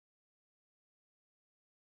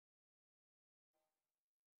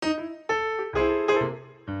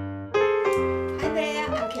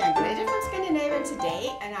Karen today,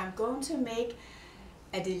 and I'm going to make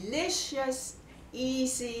a delicious,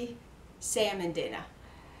 easy salmon dinner.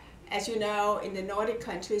 As you know, in the Nordic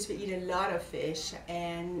countries we eat a lot of fish,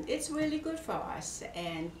 and it's really good for us,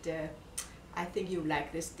 and I think you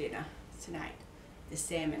like this dinner tonight, the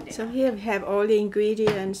salmon dinner. So here we have all the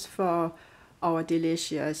ingredients for our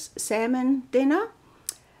delicious salmon dinner.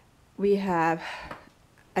 We have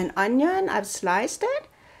an onion, I've sliced it.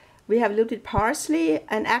 We have a little bit parsley,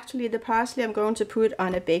 and actually the parsley I'm going to put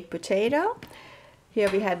on a baked potato. Here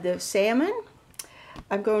we have the salmon.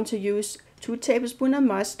 I'm going to use 2 tablespoons of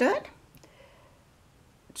mustard,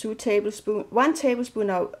 1 tablespoon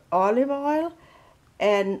of olive oil,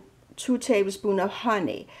 and 2 tablespoons of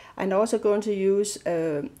honey. I'm also going to use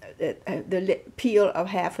the peel of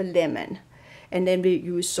half a lemon, and then we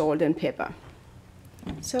use salt and pepper.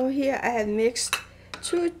 So here I have mixed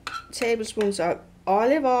 2 tablespoons of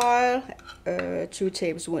olive oil, 2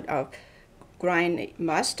 tablespoons of ground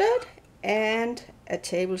mustard, and a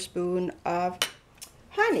tablespoon of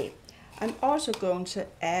honey. I'm also going to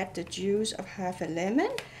add the juice of half a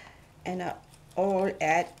lemon, and I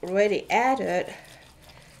already added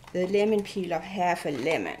the lemon peel of half a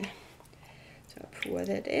lemon. So I pour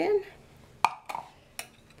that in,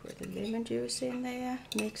 put the lemon juice in there,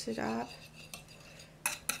 mix it up.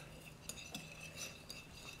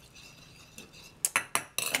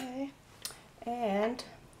 Okay. And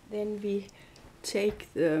then we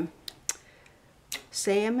take the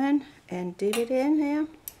salmon and dip it in here.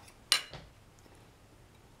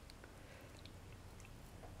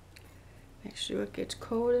 Make sure it gets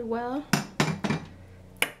coated well.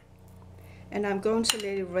 And I'm going to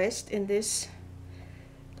let it rest in this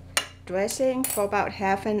dressing for about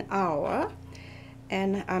half an hour.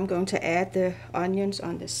 And I'm going to add the onions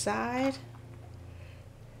on the side.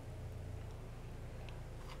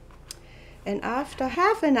 And after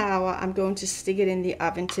half an hour, I'm going to stick it in the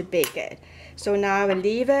oven to bake it. So now I will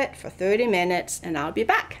leave it for 30 minutes and I'll be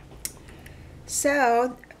back.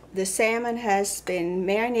 So the salmon has been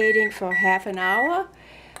marinating for half an hour.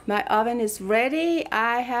 My oven is ready.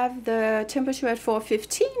 I have the temperature at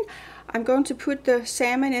 415. I'm going to put the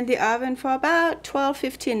salmon in the oven for about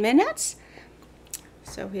 12-15 minutes.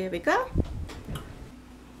 So here we go.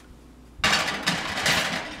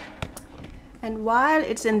 And while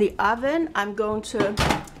it's in the oven, I'm going to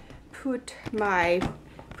put my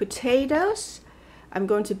potatoes. I'm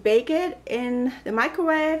going to bake it in the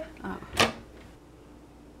microwave.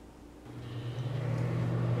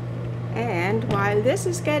 And while this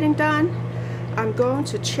is getting done, I'm going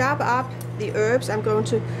to chop up the herbs I'm going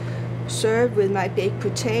to serve with my baked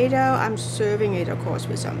potato. I'm serving it, of course,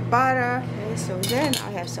 with some butter. Okay, so then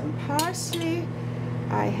I have some parsley,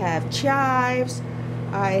 I have chives,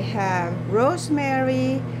 I have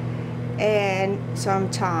rosemary, and some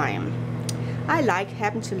thyme. I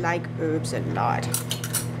happen to like herbs a lot.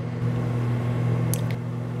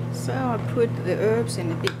 So I put the herbs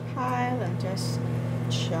in a big pile and just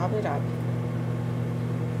chop it up.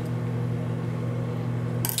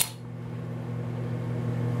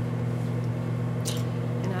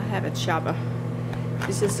 And I have a chopper.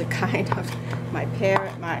 This is the kind of my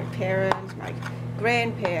parents, my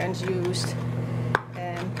grandparents used.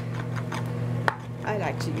 I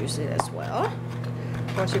like to use it as well.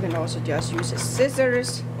 Of course, you can also just use a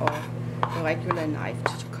scissors or a regular knife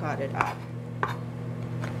to cut it up.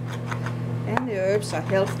 And the herbs are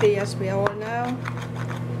healthy, as we all know.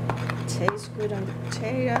 It tastes good on the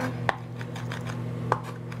potato.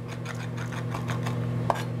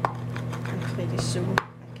 And pretty soon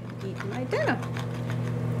I can eat my dinner.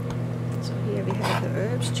 So here we have the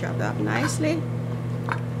herbs chopped up nicely.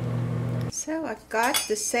 So I got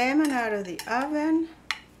the salmon out of the oven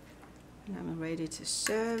and I'm ready to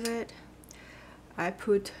serve it. I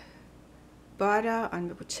put butter on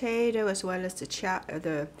the potato as well as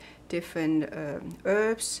the different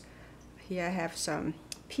herbs. Here I have some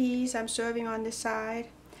peas I'm serving on the side,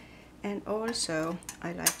 and also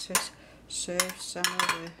I like to serve some of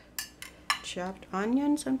the chopped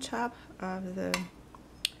onions on top of the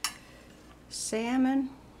salmon.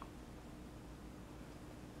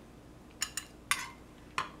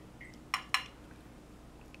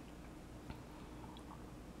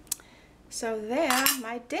 So there,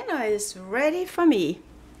 my dinner is ready for me.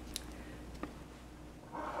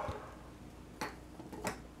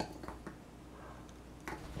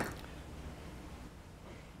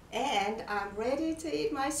 And I'm ready to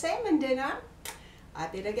eat my salmon dinner. I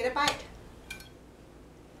better get a bite.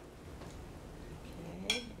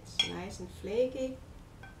 Okay, it's nice and flaky.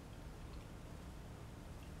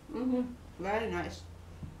 Very nice.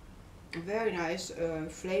 Very nice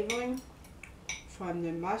flavoring from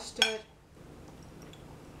the mustard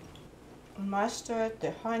mustard,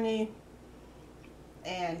 the honey,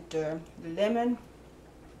 and the lemon.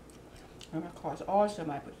 And of course also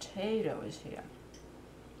my potato is here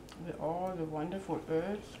with all the wonderful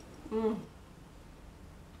herbs.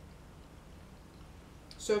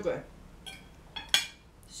 So good.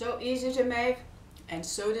 So easy to make and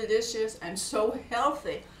so delicious and so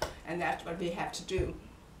healthy. And that's what we have to do.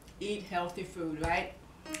 Eat healthy food, right?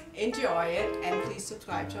 Enjoy it and please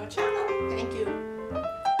subscribe to our channel. Thank you.